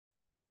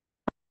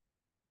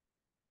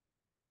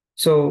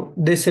So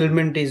this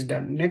element is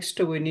done. Next,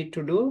 we need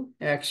to do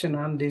action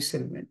on this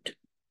element.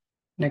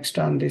 Next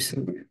on this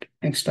element.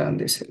 Next on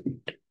this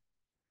element.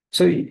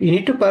 So you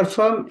need to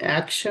perform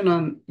action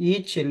on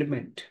each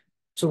element.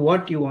 So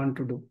what you want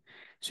to do?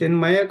 So in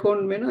my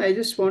account menu, I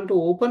just want to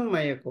open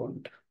my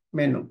account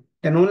menu.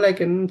 Then only I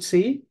can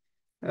see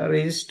a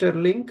register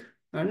link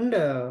and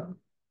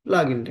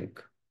login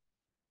link.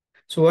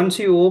 So once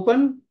you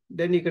open,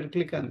 then you can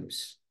click on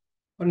this.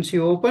 Once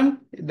you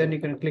open, then you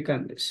can click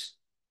on this.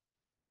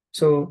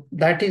 So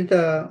that is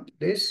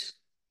this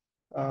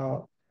uh,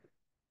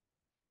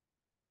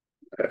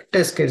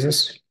 test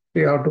cases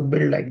we have to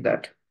build like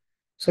that.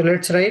 So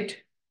let's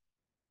write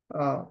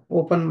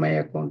open my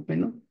account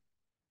menu,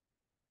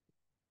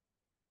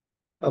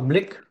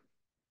 public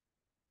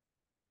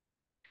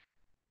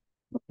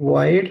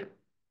void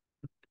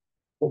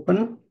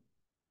open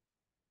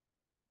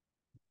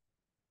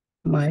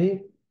my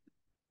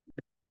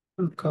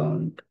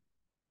account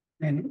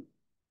menu.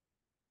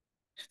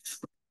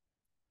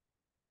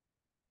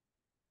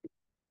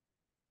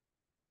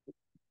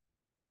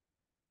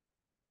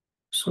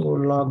 So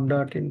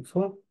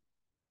log.info.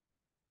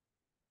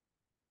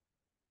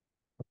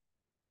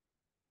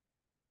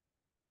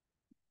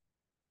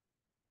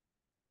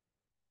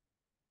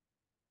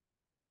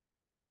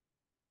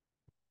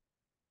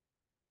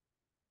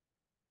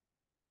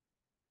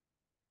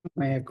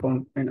 My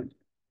account menu.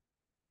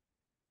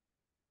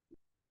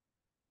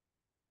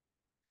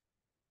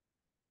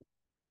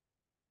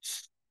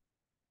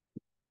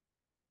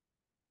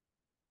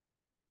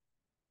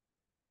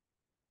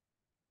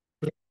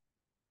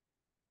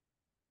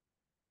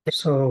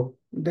 So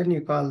then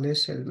you call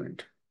this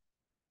element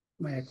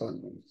my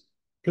account menu.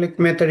 Click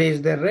method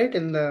is there, right,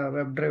 in the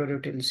WebDriver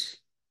utils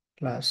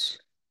class.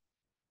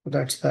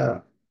 That's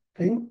the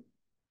thing.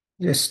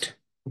 Just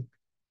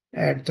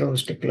add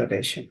throws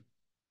declaration.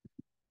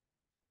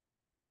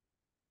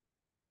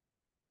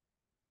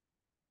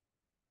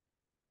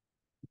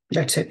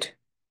 That's it.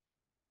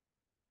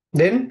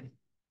 Then,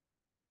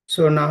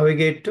 so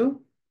navigate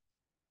to,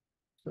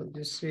 so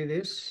just see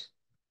this.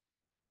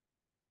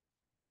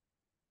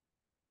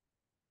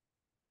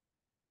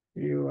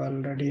 You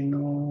already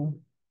know.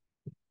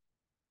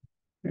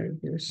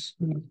 This.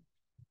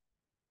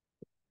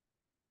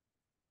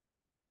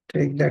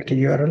 Take that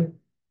URL.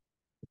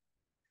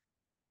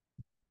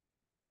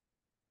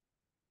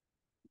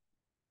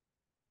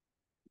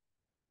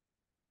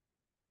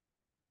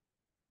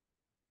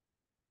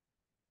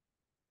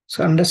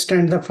 So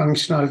understand the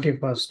functionality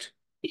first.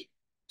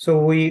 So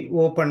we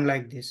open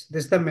like this.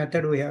 This is the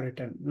method we have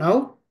written.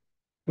 Now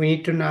we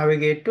need to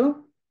navigate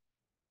to,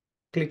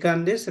 click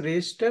on this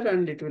register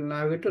and it will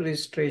navigate to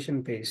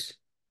registration page.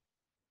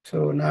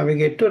 So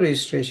navigate to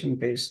registration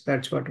page.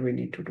 That's what we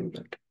need to do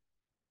that.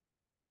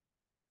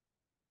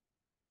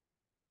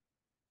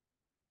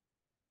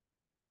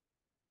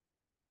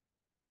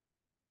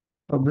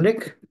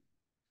 Public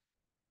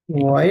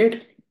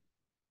void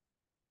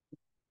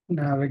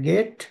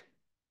navigate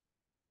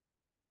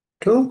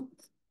to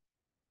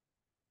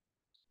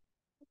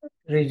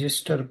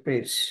register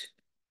page.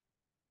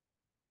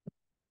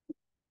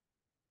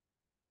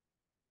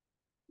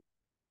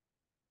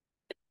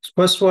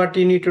 First, what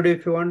you need to do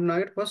if you want to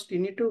navigate, first you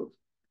need to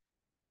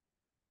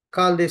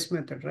call this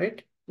method,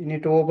 right? You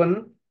need to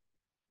open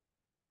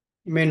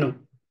menu.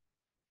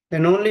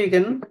 Then only you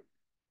can,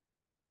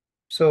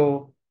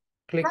 so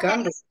click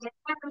on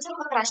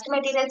crust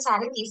material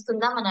sorry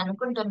తీసుకుందాం అని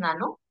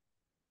అనుకుంటున్నాను.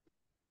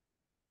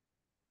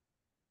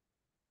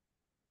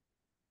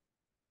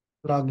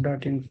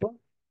 log.info.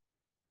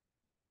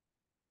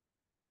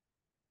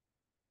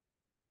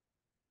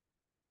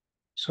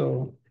 So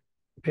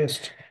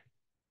paste,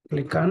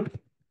 click on,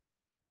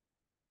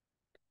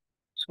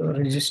 so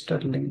register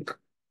link.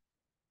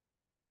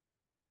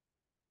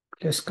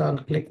 Just call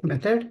click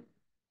method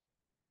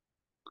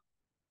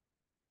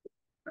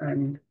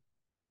and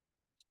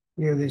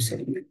view this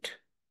element.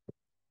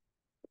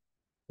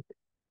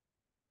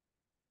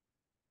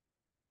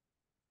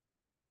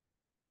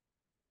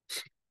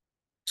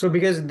 So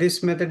because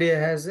this method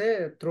has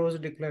a throws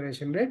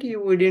declaration, right?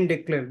 We didn't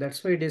declare,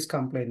 that's why it is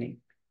complaining.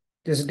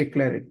 Just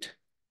declare it.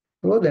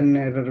 So then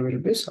error will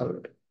be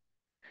solved.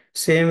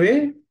 Same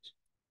way,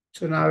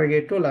 so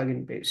navigate to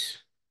login page.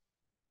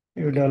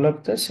 You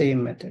develop the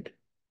same method.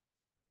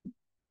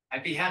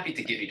 I'd be happy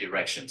to give you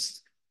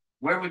directions.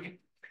 Where would you?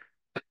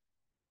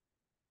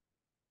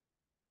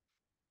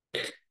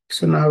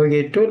 So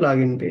navigate to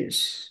login page.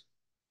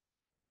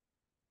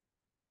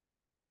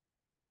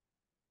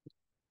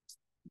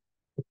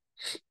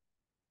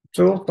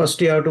 So first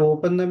you have to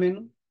open the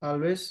menu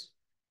always.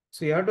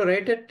 So you have to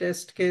write a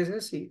test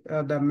cases,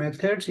 the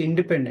methods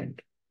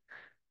independent.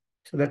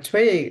 So that's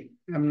why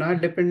I'm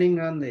not depending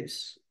on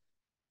this.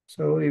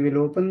 So you will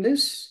open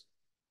this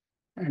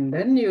and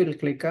then you will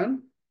click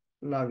on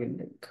login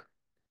link.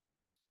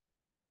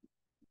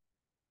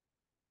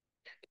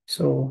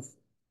 So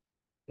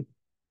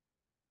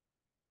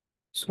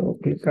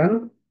click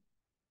on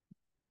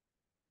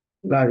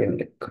login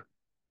link.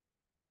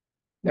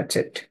 That's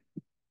it.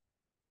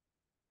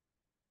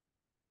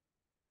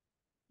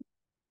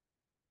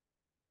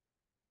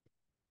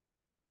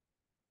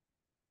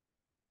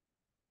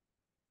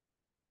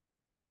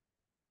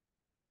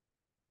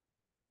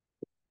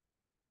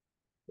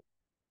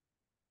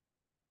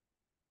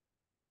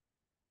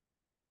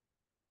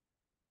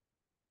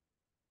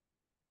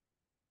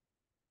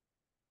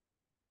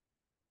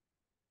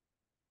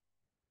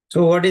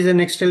 So what is the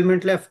next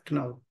element left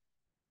now?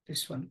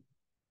 This one.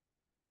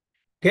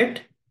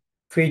 Get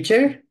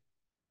featured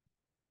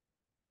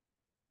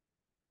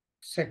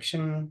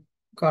section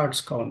cards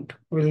count.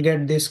 We'll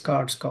get this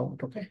cards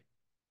count. Okay.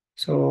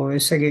 So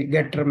it's a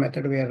getter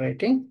method we are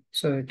writing.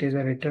 So it is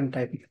a return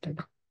type method.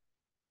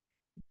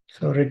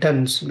 So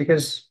returns,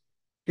 because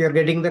you're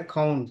getting the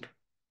count.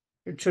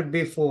 It should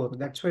be 4.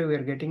 That's why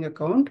we're getting a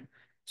count.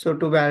 So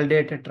to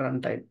validate at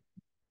runtime.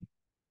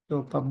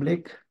 So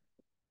public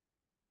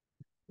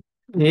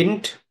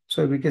int.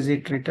 So because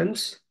it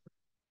returns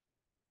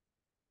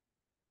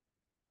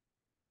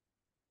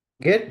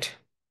get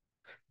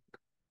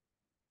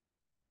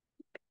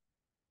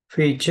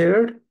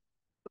featured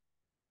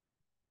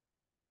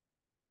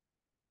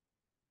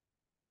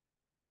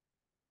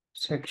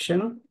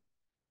section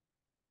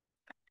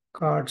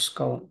cards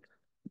count.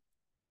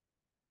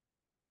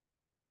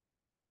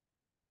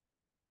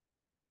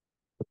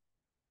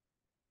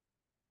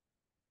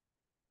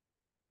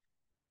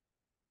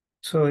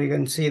 So you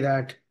can see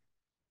that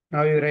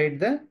now you write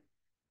the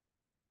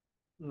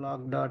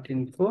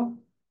log.info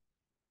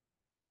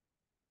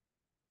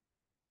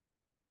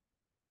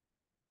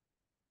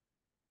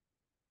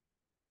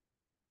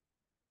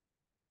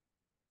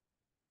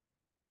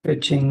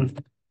fetching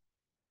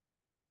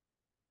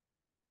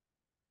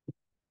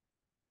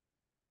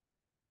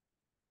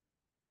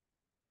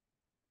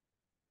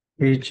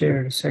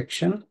featured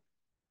section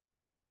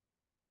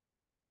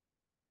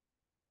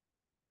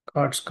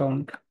cards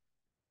count.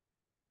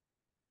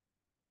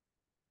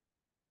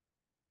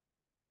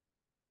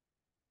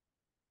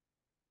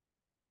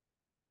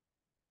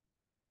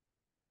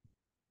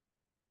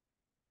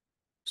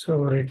 So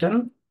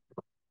return.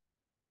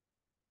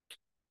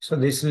 So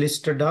this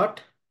list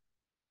dot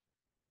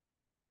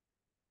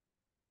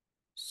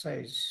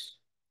size.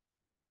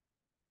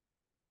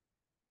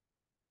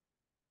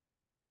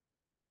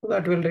 So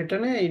that will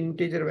return a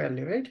integer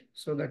value, right?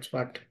 So that's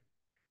what.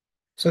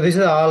 So this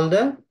is all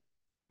the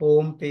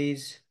home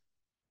page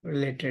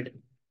related.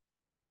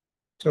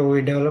 So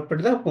we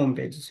developed the home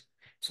pages.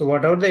 So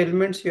whatever the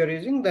elements you are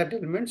using, that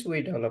elements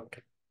we developed.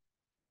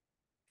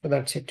 So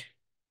that's it.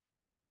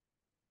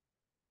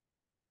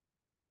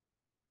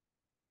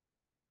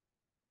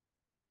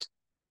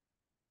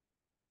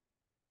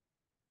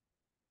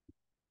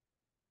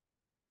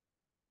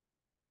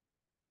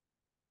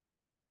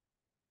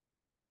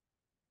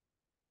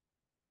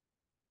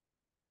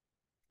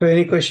 So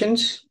any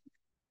questions?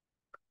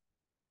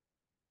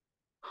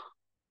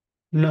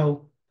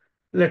 No.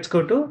 Let's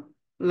go to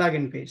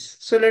login page.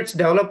 So let's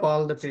develop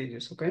all the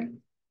pages, okay?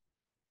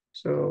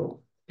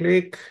 So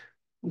click,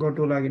 go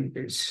to login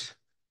page.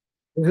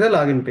 This is the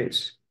login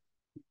page.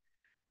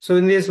 So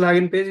in this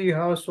login page, you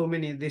have so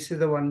many. This is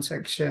the one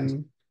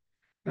section,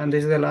 and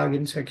this is the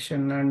login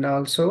section, and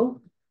also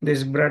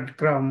this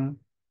breadcrumb,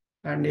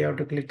 and you have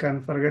to click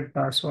on forget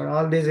password.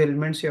 All these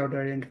elements you have to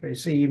identify.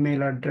 See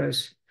email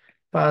address,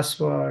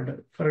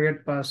 password,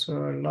 forget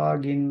password,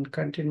 login,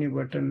 continue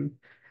button,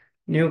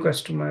 new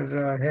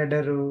customer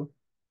header,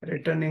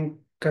 returning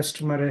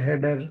customer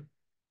header.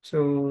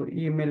 So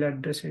email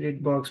address,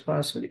 edit box,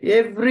 password.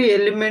 Every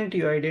element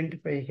you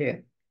identify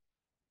here.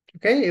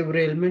 Okay,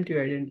 every element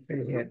you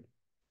identify here.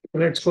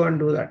 Let's go and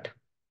do that.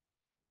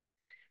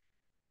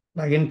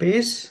 Login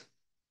page.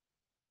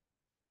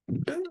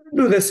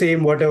 Do the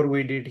same whatever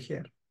we did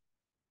here.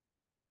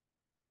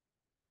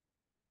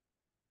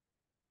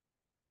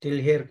 Till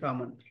here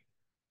common.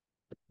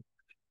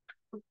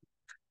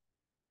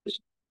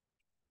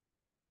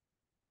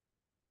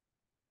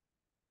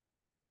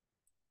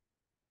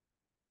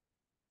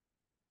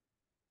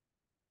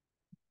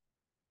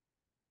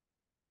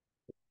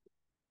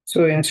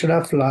 So instead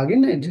of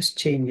login, I just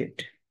change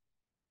it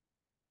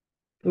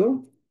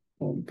to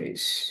home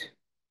page.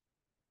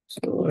 So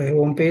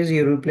home page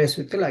you replace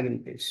with the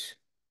login page.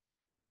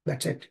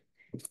 That's it.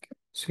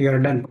 So you're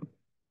done.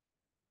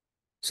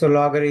 So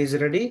logger is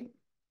ready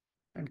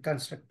and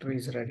constructor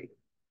is ready.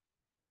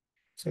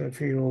 So if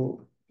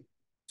you,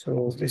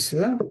 so this is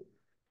a,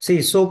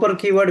 see super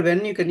keyword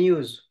when you can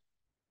use.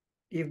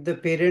 If the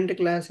parent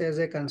class has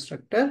a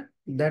constructor,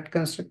 that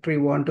constructor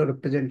you want to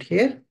represent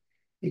here,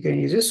 you can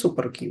use a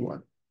super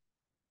keyword.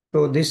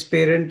 So this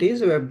parent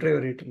is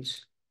WebDriver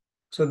utils.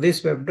 So this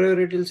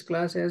WebDriver utils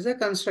class has a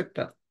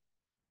constructor.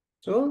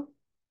 So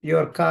you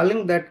are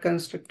calling that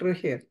constructor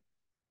here.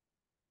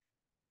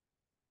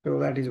 So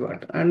that is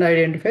what. And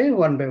identify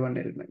one by one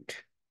element.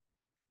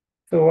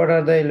 So what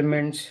are the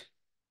elements?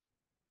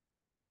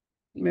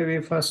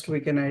 Maybe first we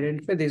can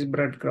identify this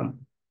breadcrumb.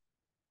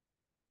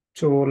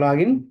 So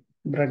login,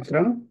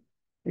 breadcrumb,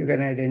 you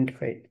can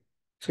identify.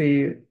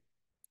 So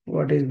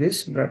what is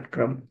this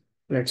breadcrumb?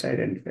 Let's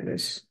identify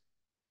this.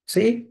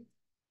 See,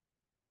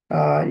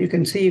 you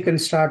can see you can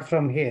start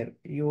from here.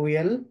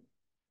 UL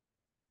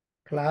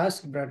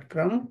class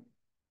breadcrumb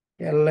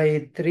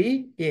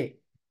li3a,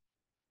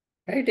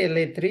 right?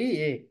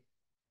 li3a.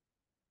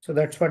 So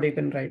that's what you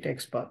can write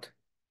XPath.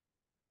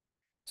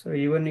 So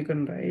even you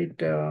can write,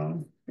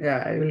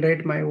 yeah, I will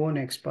write my own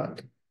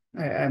XPath.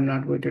 I'm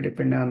not going to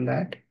depend on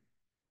that.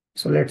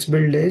 So let's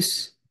build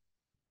this.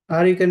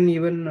 Or you can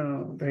even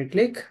right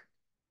click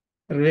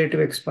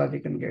relative XPath, you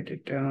can get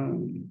it.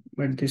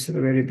 But this is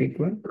a very big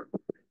one.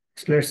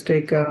 So let's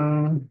take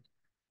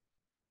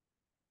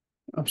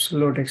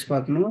absolute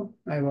XPath. No,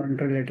 I want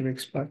relative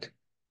XPath.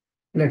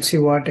 Let's see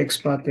what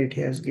XPath it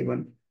has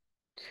given.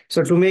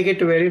 So to make it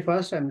very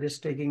fast, I'm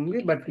just taking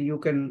it, but you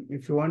can,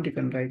 if you want, you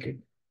can write it.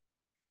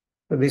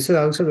 So this is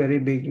also very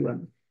big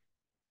one.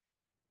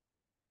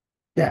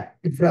 Yeah,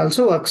 it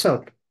also works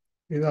out.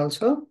 It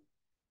also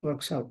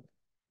works out.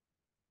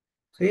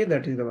 See,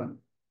 that is the one.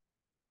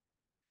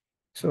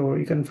 So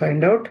you can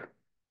find out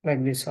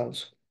like this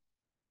also.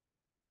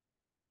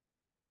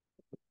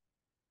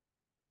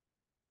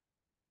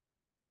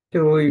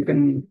 So you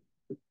can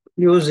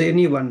use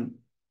any one.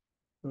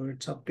 So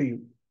it's up to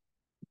you.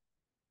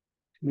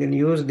 You can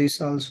use this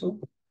also.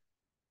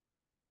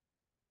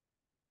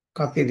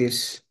 Copy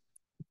this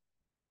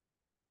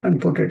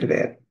and put it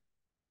there.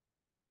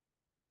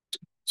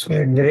 So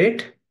at the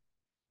rate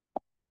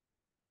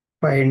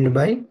find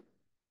by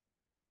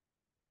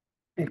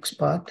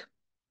XPath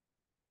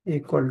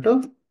equal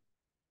to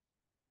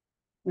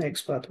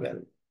XPath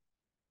value.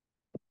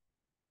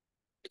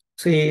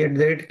 See at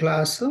the rate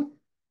class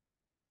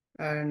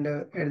and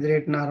at the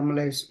rate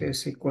normalized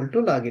space equal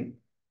to login.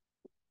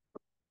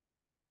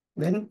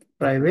 Then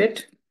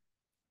private.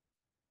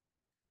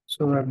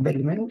 So web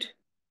element.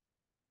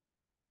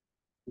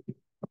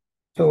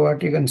 So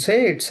what you can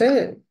say, it's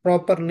a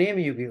proper name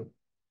you give.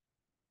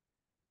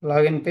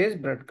 Login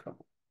page breadcrumb.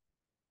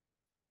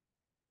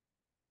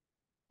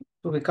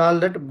 So we call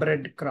that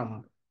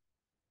breadcrumb.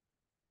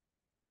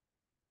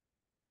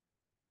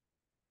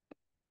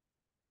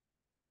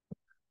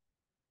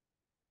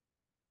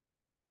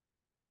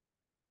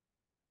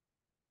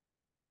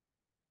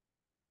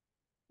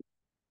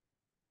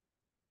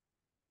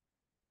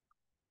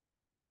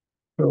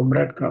 So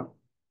breadcrumb.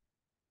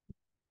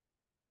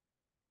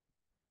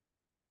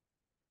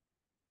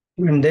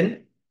 And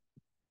then,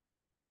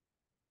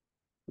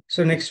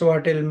 so next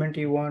what element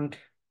you want?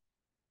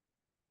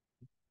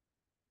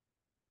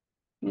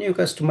 New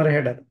customer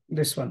header,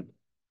 this one.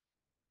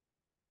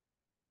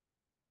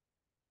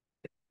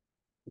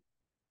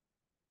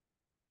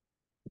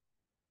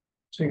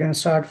 So you can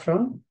start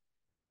from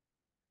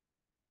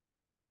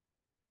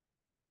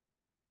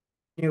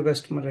new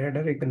customer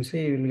header. You can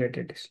see you will get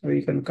it. So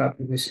you can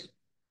copy this.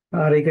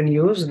 Or you can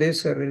use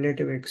this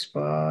relative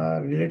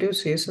XPath. Relative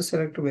CSS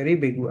select a very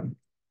big one.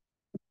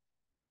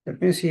 That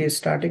means he is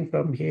starting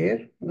from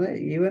here.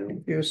 Even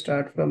if you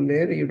start from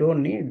there, you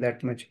don't need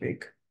that much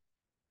big.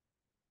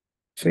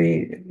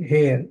 See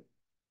here.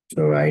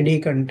 So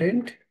ID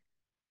content,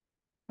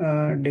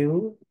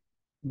 div,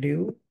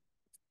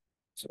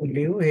 so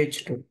div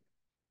h2.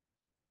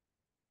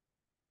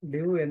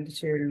 Div and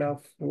child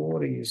of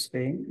 4 is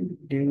saying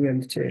div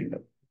and child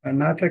of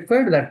not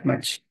required that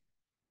much.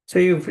 So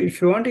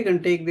if you want, you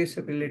can take this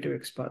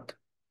relative XPath.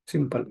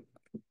 Simple.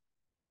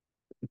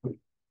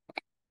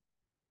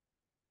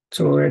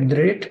 So at the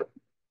rate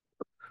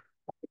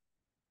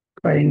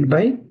find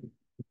by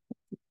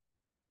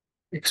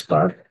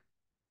XPath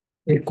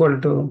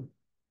equal to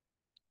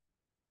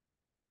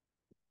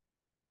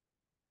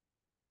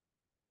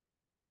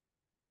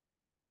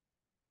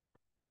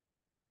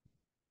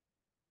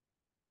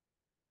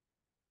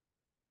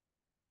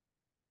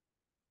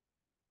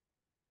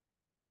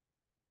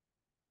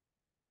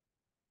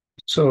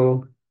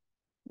so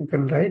you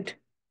can write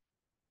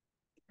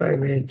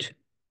private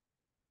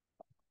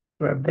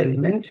web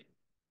element.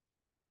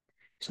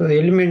 So the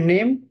element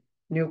name,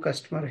 new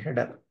customer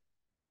header.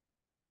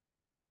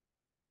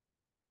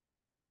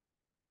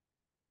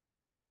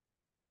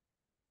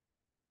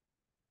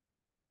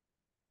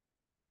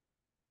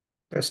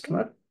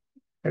 Customer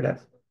header.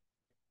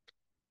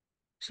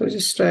 So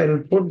just I'll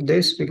put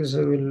this because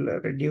I will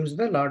reduce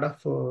the lot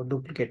of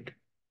duplicate.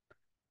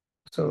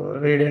 So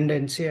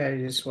redundancy, I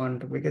just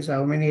want to, because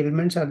how many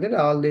elements are there?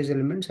 All these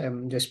elements,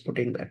 I'm just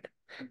putting that.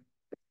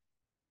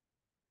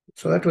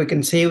 So that we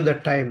can save the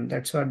time.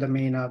 That's what the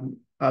main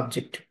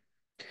object.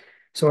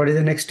 So what is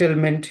the next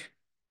element?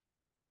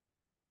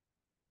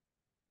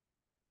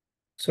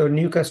 So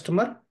new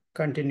customer,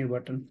 continue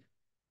button.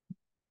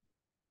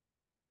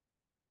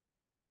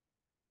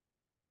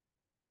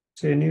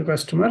 So new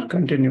customer,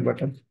 continue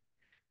button.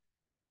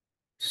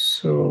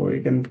 So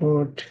we can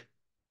put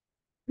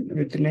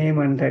with name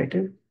and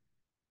title.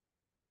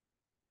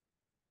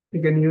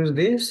 You can use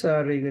this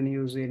or you can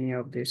use any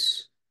of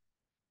this.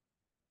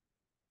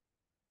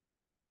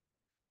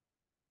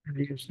 I'll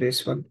use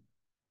this one.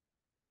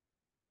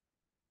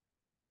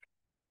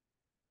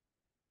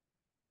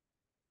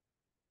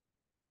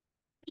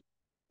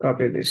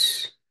 Copy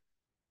this.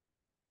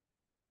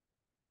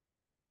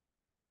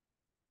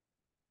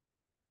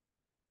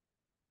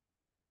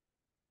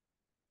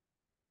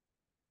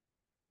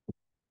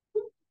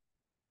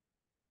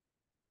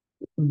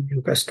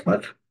 New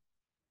customer.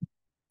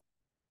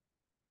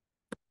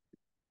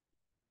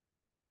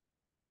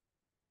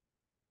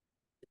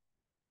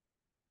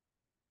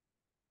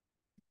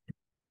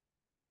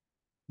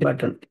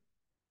 Button.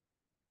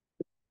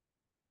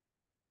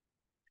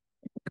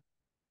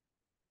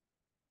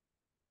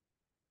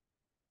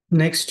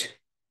 Next,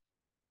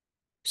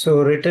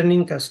 so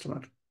returning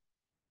customer.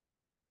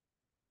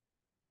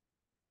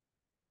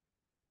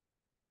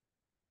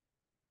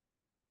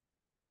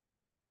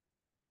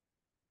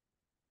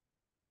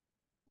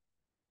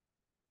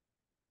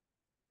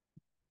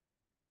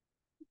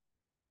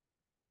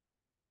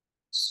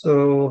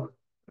 So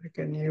I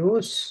can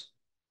use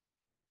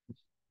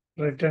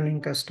returning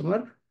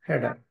customer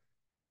header.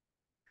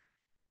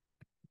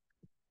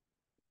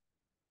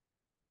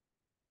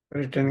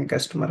 Returning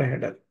customer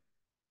header.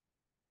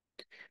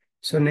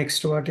 So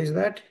next, what is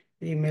that?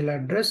 Email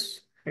address,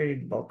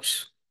 edit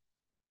box.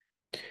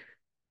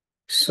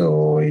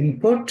 So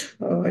input,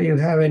 you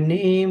have a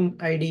name,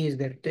 ID is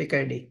there, take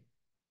ID.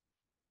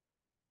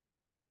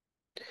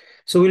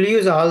 So we'll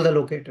use all the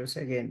locators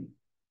again.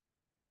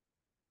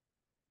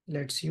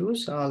 Let's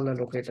use all the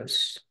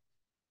locators.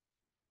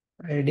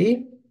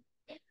 ID,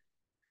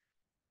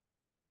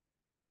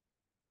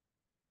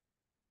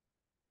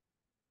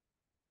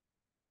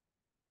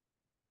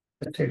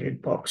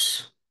 edit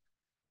box.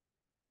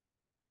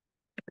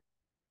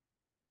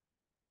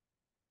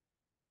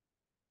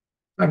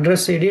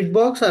 Address edit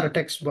box or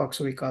text box,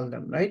 we call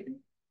them, right?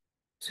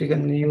 So you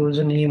can use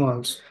a name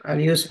also. I'll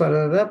use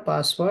for the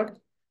password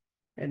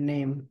and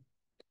name.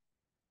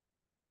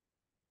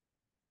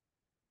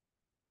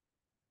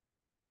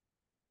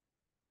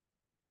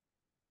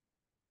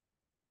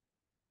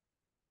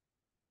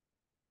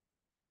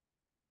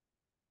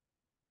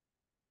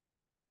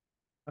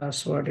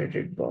 Password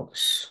edit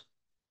box.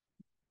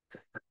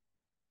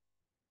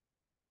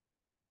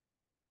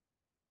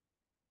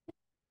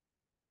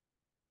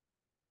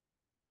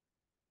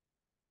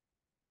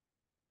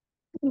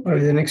 What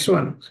is the next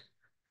one?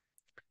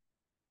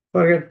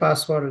 Forget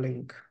password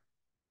link.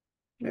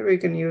 Maybe we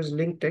can use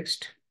link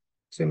text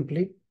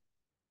simply.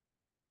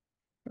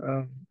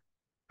 Uh,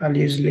 I'll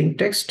use link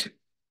text.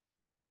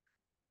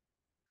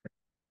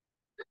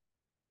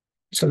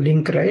 So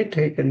link, right?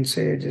 I can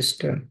say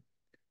just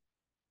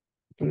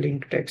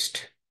link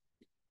text.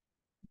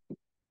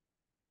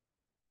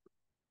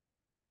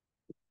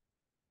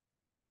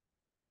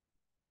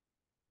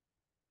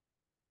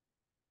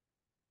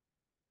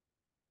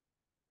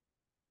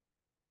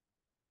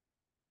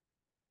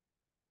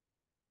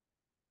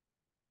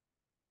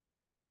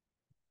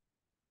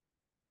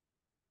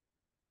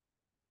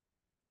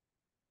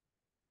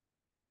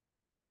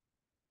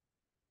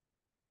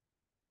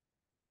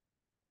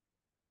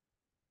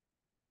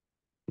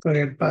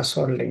 Forget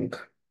password link.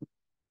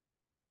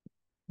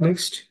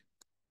 Next,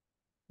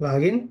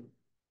 login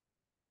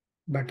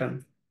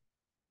button.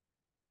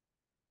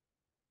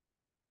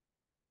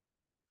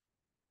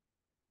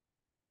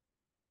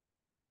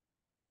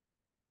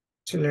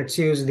 So let's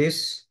use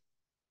this.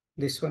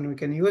 This one we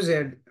can use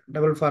a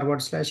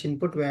 //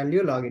 input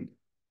value login.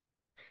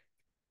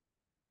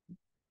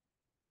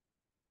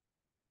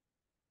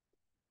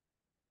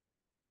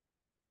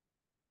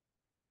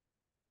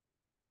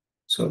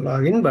 So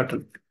login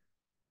button.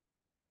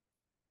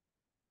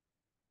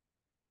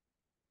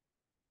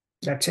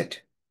 That's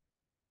it.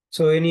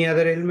 So any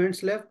other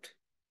elements left?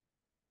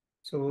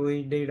 So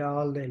we did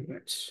all the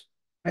elements,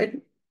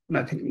 right?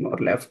 Nothing more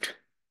left.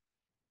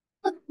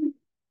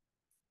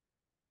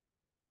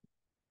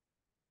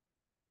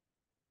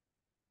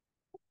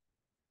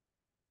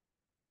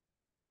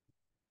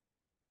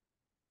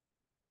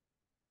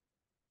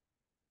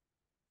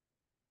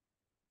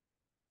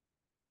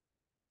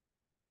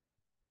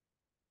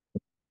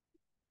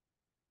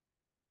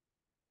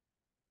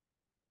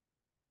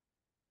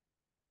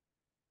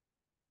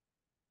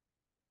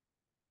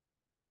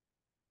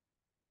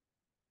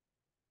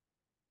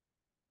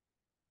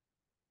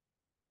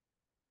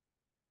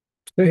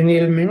 So any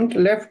element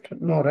left?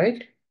 No,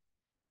 right?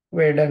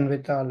 We're done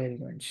with all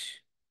elements.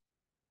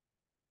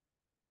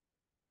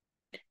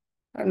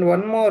 And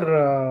one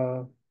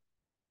more,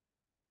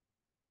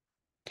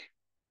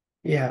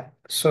 yeah.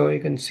 So you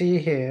can see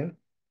here,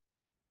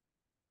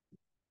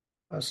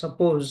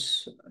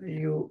 suppose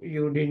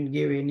you didn't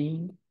give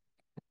any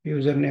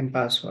username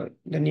password,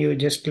 then you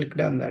just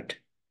clicked on that.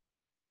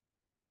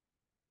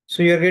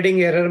 So you're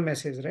getting error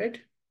message,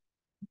 right?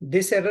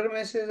 This error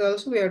message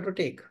also we have to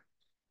take.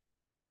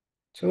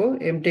 So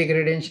empty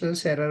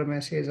credentials error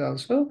message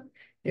also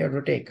you have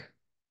to take.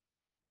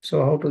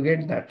 So how to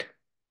get that?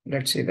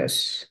 Let's see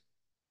this.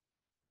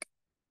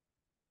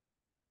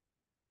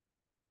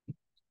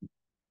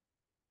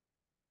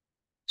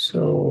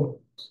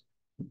 So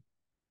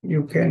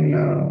you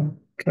can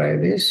try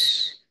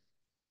this.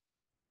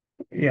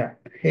 Yeah,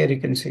 here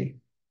you can see.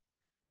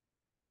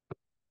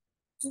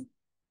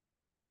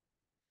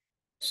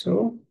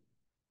 So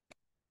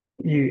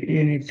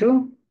you need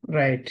to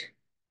write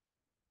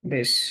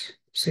this.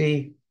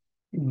 See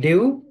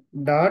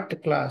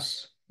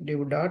div.class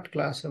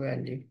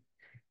value.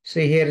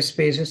 See here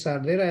spaces are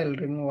there. I'll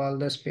remove all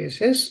the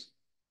spaces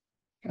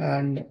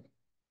and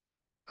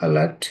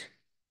alert.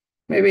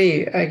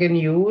 Maybe I can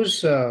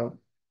use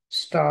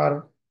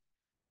star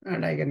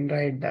and I can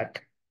write that.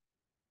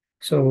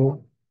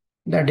 So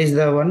that is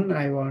the one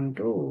I want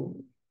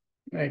to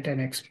write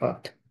an X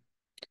path.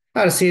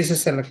 or CSS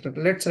selector.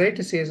 Let's write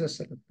CSS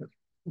selector.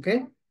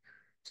 Okay.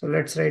 So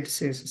let's write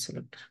CSS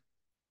selector.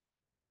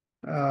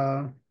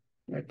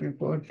 Let me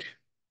put,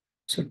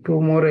 so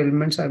two more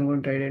elements I'm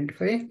going to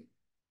identify.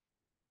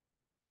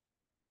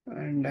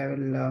 And I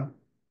will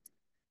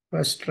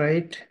first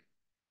write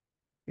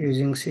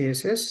using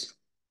CSS.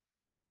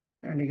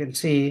 And you can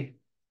see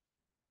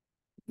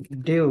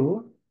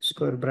div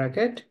square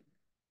bracket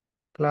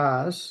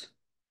class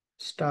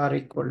star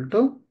equal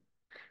to,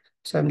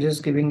 so I'm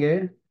just giving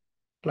a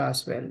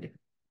class value.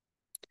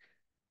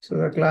 So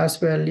the class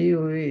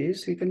value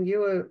is, you can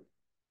give a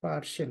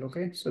partial,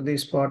 okay? So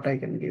this part I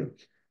can give.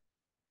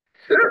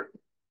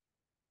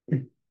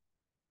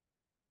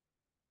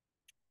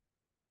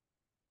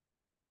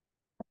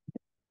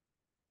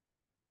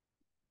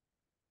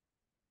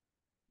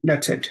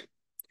 That's it.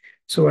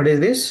 So what is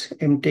this?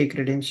 Empty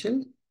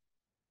credential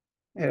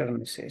error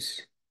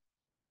message.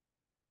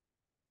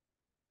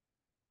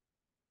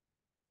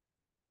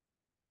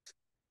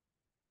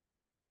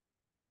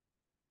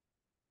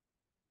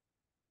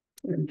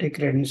 Empty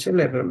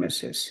credential error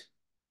message.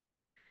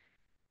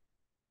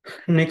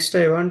 Next,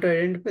 I want to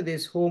identify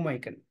this home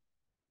icon.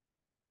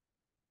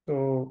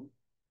 So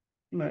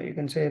you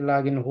can say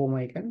login home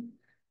icon.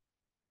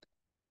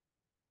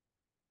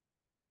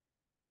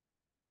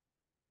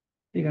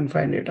 You can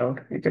find it out.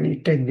 You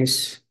can take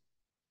this.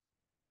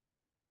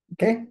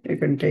 Okay, you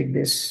can take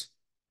this.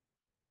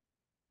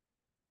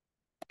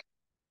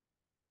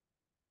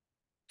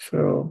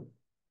 So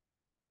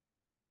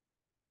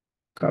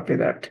copy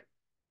that.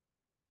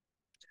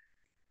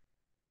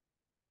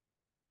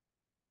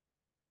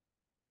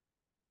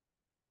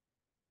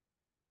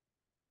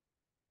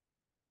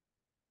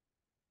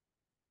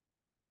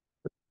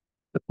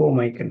 The home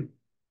icon.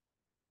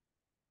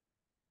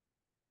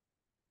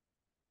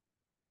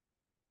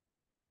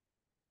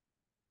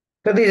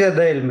 So these are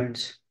the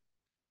elements.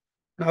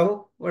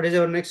 Now, what is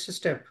our next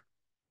step?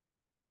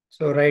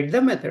 So write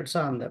the methods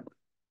on them.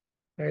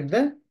 Write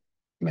the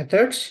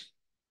methods.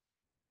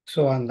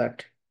 So on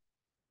that.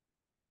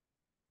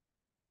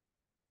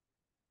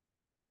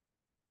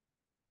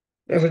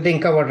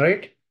 Everything covered,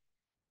 right?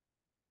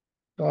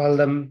 So all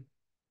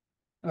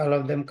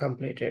of them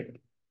completed.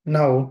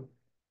 Now,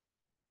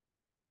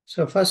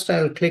 so first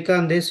I'll click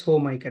on this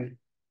home icon.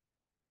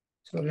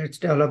 So let's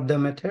develop the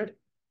method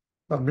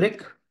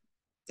public.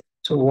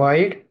 So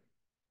void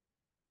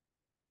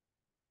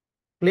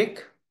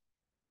click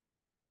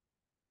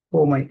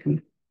home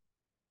icon.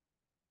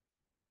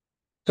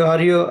 So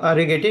are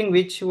you getting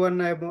which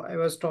one I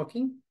was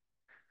talking?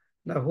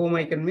 The home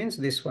icon means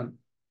this one.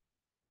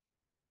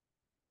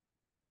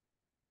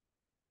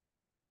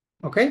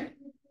 Okay.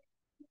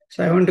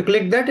 So I want to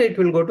click that, it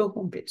will go to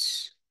home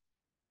page.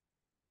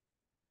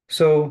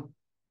 So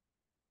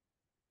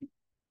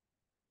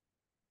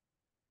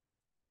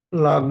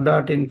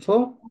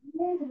log.info.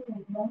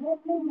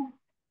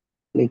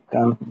 Click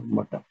on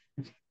button.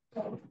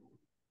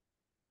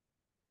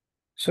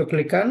 So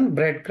click on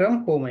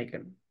breadcrumb home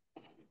icon.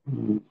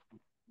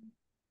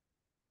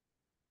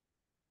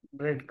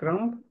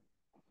 Breadcrumb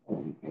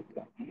home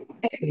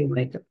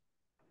icon.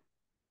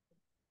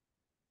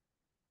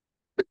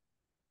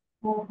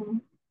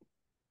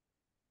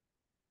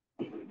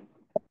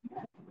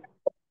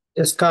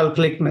 Just call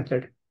click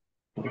method.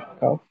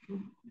 Out.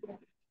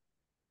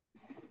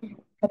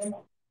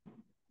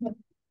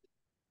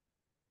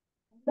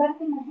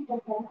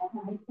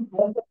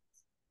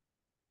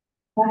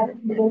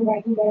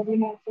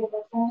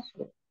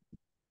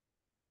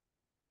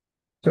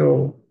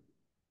 So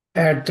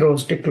add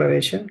throws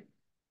declaration.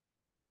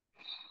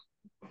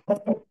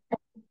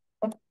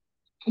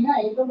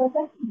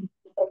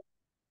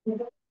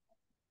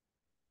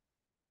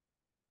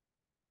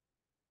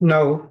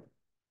 Now,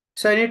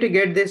 so I need to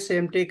get this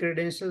empty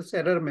credentials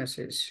error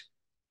message.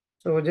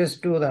 So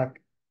just do that.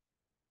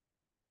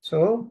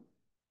 So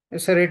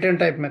it's a return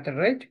type method,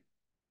 right?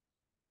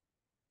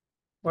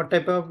 What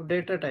type of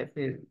data type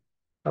is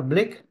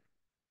public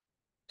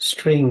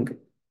string?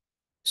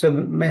 So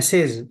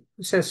message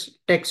says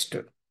text.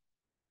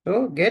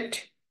 So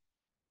get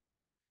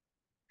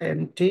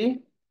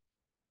empty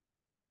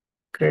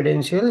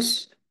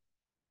credentials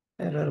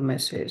error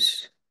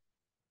message.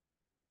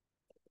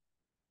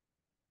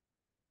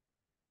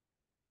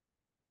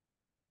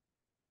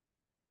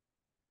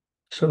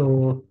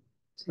 So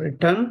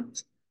return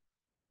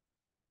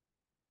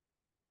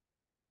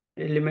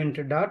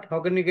element dot. How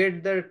can you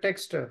get the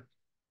text?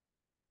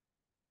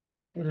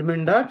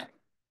 Element dot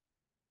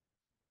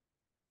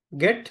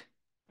get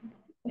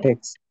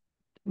Text.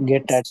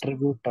 Get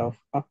attribute of.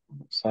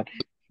 Sorry.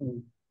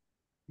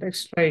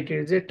 text, right? It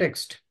is a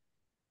text.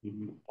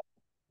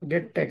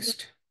 Get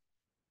text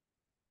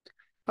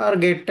or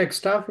get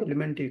text of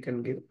element you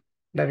can give.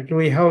 Directly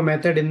we have a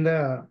method in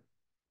the,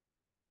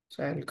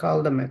 so I'll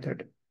call the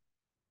method.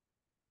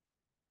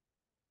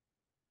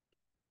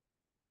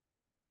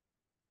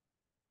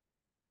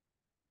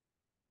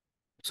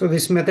 So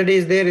this method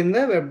is there in the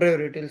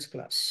WebDrive Utils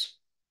class.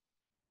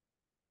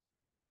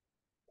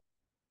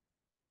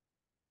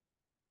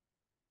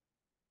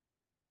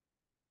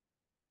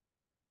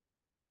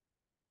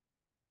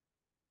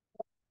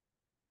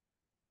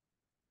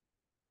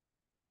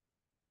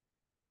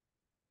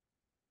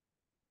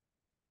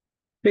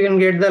 You can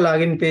get the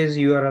login page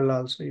URL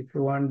also. If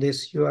you want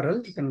this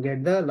URL, you can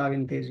get the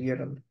login page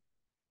URL.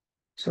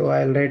 So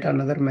I'll write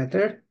another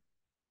method,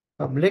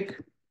 public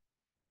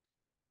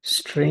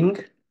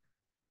string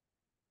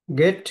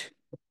get,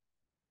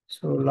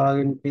 so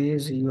login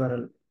page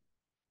URL.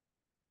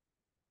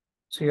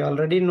 So you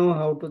already know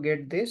how to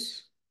get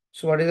this.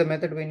 So what is the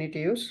method we need to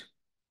use?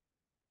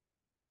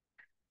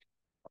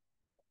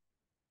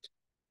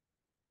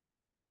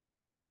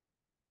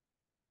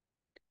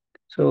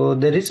 So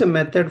there is a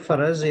method for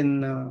us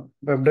in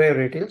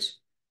WebDriver utils.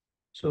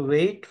 So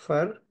wait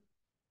for,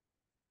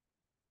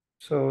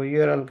 so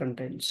URL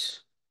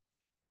contains.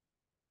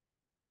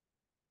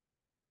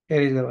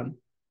 Here is the one.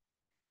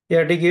 You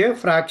have to give a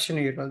fraction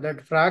URL.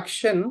 That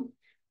fraction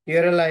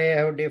URL I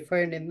have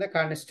defined in the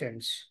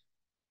constants.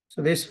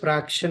 So this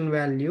fraction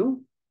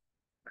value,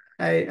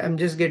 I'm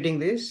just getting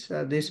this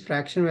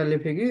fraction value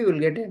figure, you will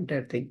get the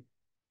entire thing.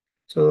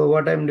 So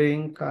what I'm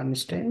doing,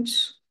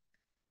 constants.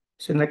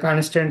 So in the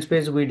constant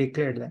space, we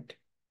declared that.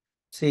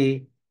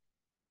 See,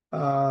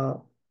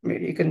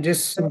 you can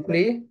just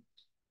simply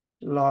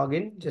log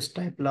in, just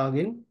type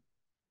login,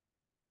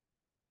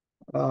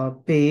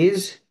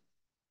 page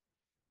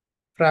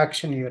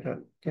fraction URL.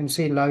 You can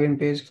see login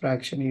page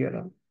fraction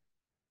URL.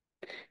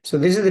 So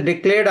this is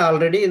declared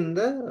already in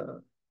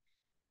the,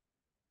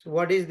 so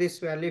what is this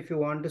value? If you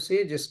want to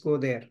see, just go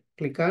there,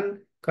 click on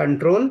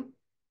control,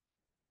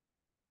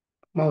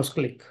 mouse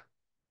click,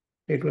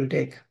 it will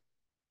take.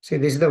 See,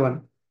 this is the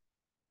one.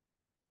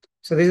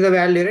 So this is the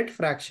value, right?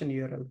 Fraction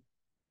URL.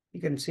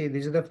 You can see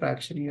this is the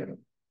fraction URL.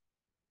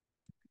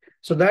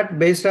 So that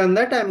based on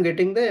that, I'm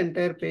getting the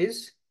entire page.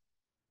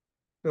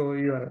 So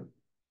URL.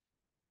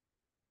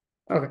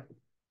 Okay,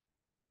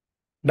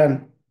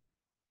 done.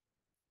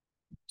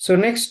 So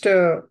next,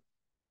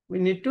 we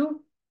need to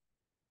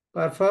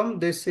perform.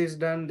 This is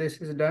done. This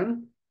is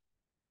done.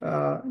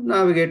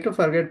 Navigate to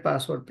forget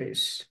password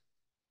page.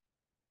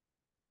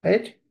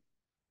 Right?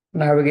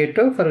 Navigate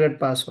to forget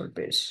password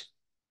page.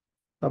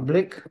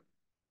 Public.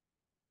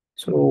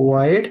 So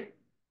void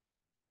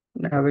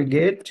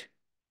navigate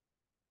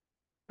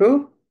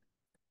to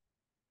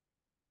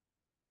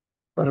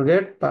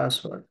forget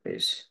password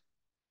page.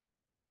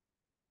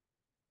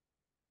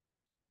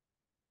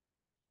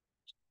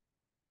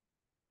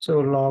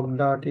 So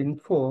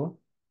log.info.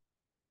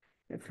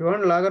 If you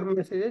want logger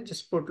message,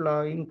 just put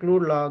log,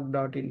 include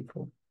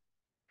log.info.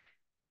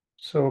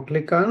 So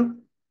click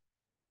on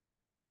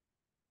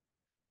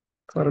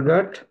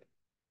forget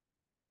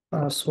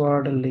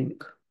password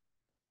link.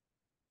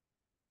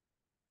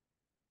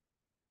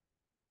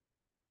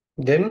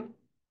 Then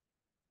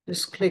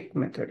just click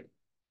method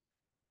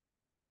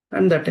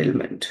and that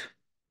element.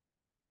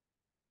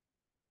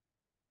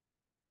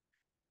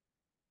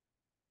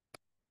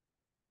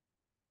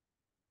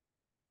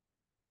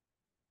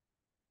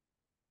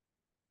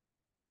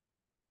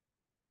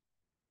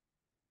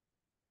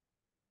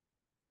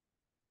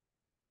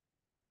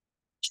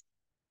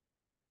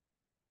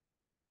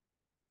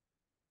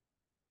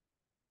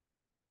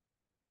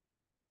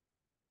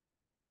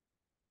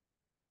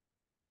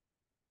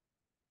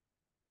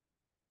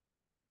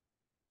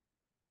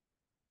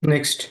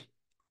 Next.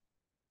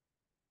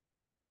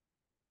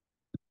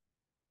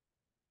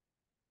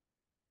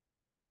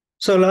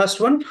 So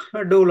last one,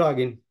 do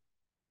login.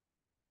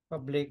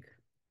 Public.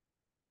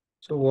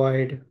 So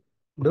void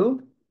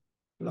do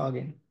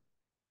login.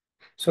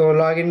 So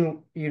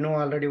login, you know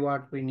already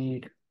what we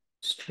need.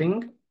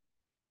 String,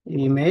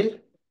 email,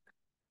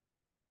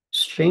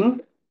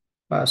 string,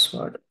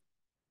 password.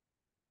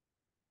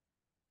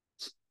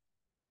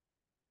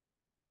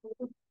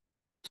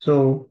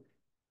 So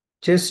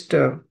just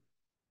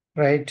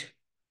write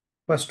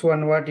first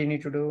one, what you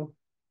need to do.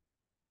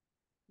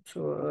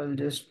 So I'll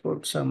just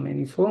put some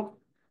info,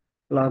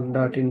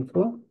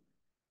 log.info.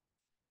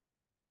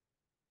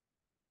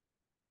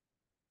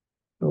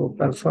 So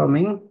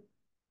performing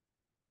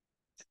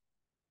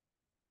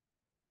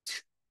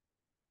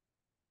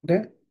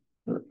the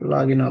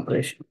login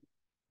operation.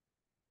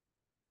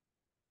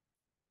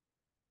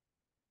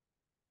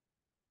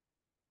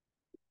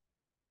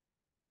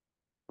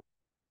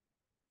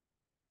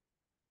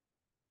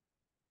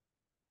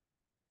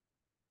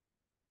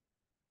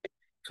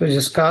 So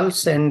just call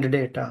send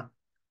data.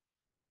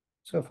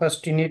 So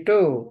first you need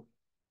to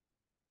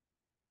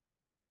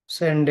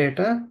send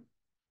data,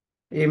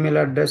 email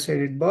address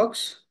edit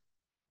box,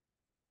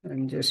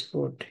 and just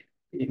put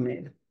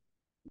email.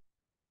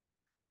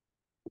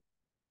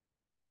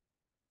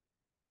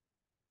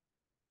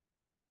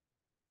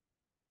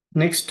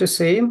 Next,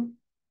 same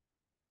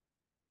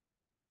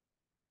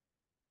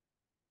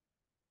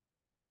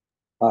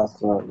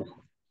Password.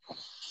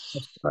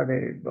 password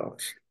edit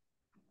box.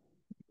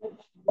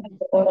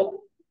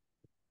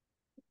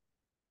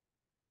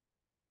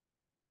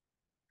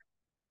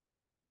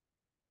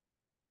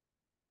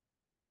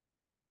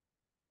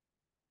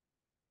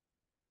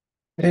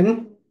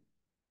 Then,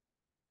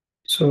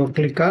 so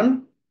click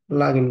on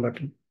login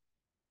button.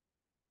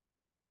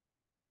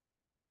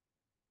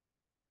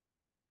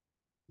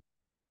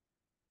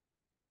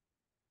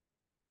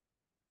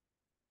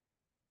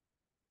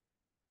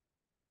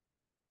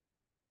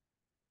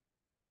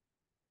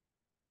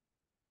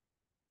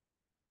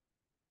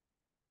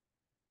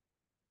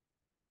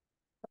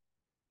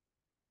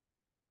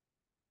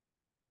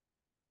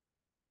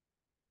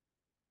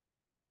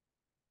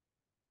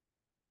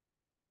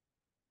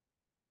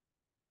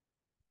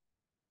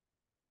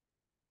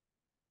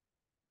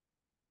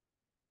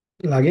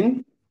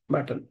 login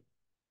button.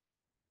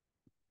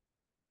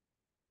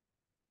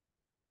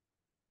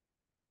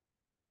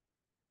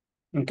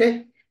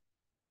 Okay.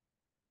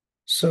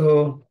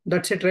 So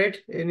that's it, right?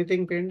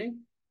 Anything pending?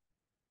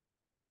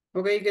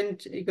 Okay,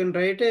 you can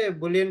write a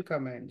Boolean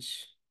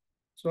commands.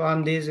 So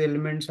on these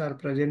elements are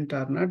present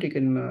or not, you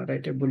can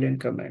write a Boolean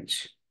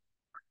commands.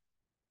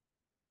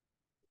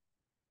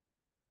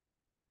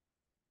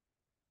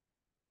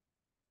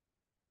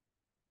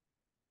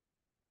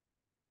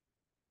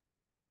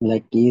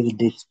 Like is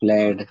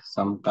displayed,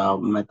 some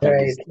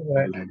method is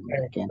Right, declared, we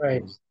right, can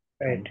right, use.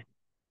 right.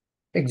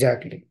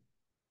 Exactly.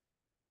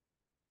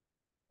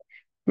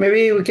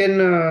 Maybe we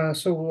can,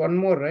 so one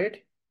more,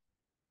 right?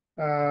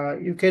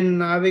 You can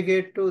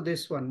navigate to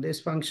this one,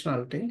 this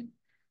functionality.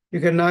 You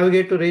can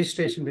navigate to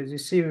registration page. You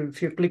see,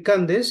 if you click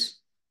on this,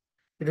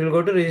 it will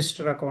go to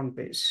register account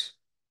page.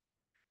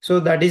 So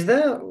that is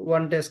the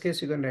one test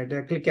case you can write.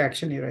 The click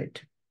action you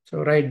write. So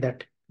write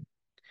that.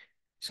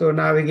 So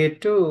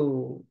navigate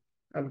to,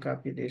 I'll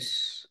copy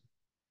this.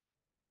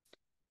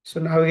 So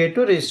navigate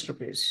to register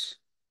page.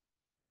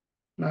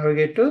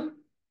 Navigate to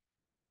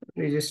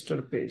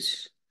register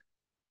page.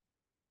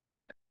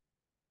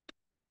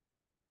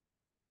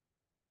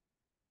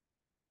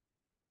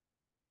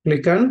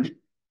 Click on.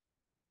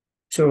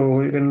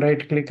 So you can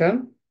right click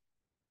on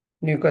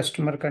new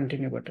customer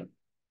continue button.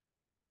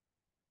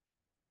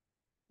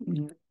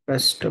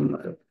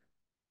 Customer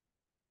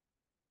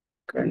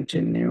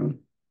continue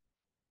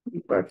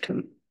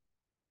button.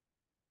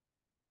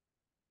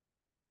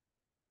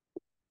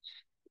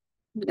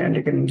 And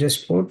you can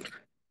just put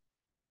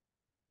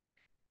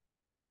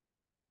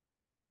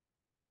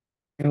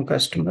new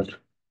customer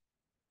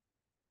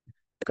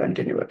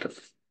continue button.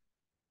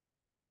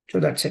 So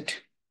that's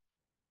it.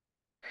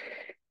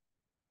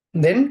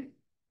 Then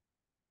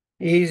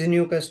is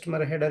new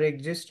customer header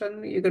exist,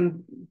 and you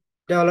can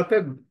develop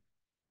a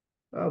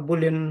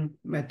Boolean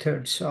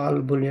methods, all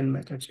Boolean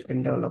methods you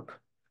can develop.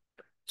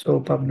 So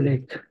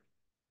public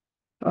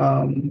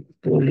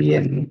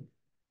Boolean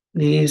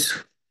is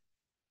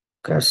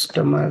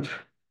customer,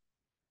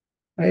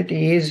 right?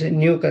 Is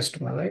new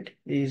customer, right?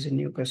 Is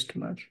new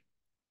customer.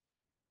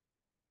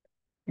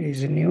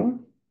 Is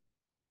new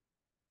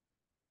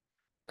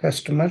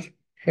customer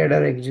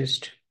header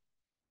exist.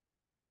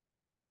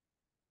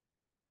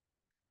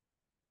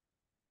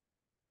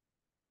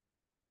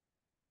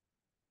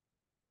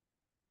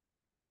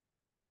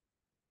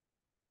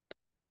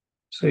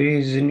 So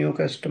is new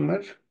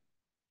customer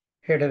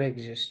header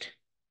exist.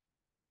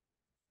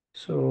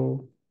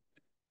 So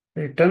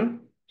return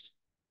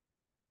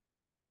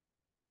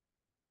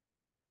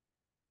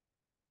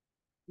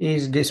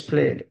is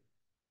displayed.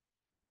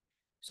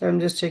 So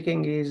I'm just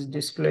checking is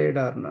displayed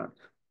or not.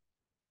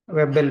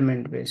 Web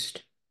element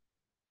based.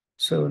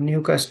 So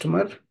new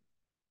customer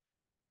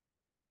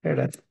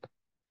header.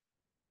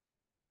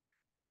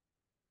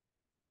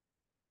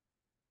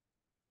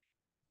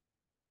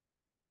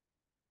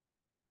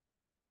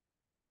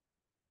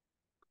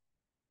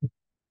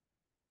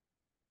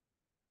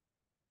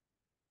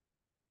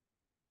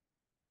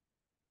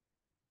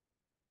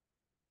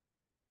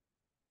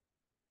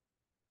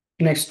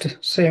 Next,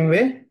 same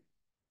way.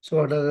 So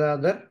what are the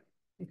other?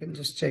 You can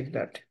just check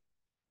that.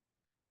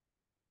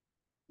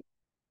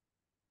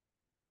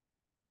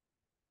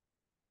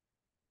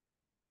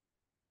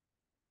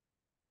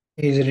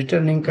 Is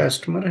returning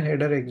customer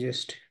header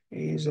exist?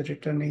 Is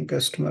returning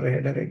customer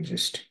header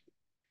exist?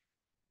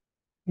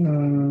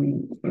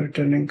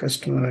 Returning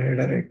customer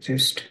header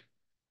exist.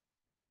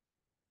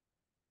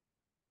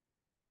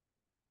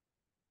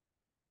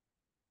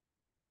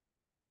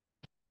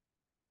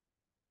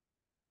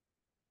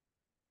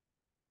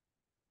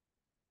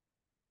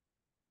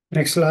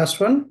 Next, last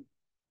one,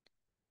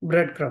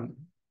 breadcrumb.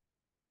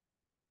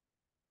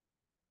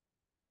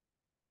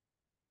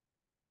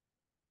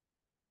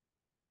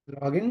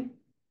 Login,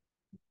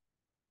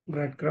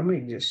 breadcrumb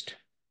exist.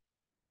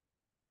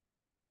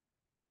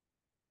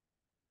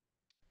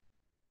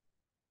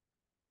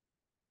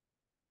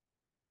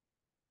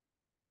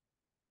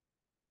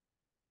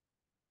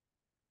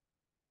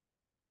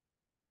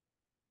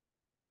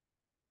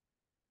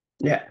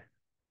 Yeah.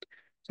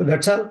 So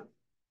that's all.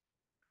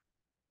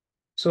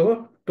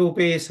 So two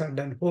pages are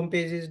done. Home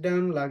page is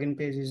done. Login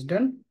page is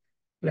done.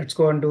 Let's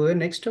go and do the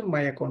next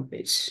my account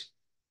page.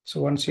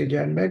 So once you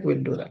join back,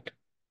 we'll do that.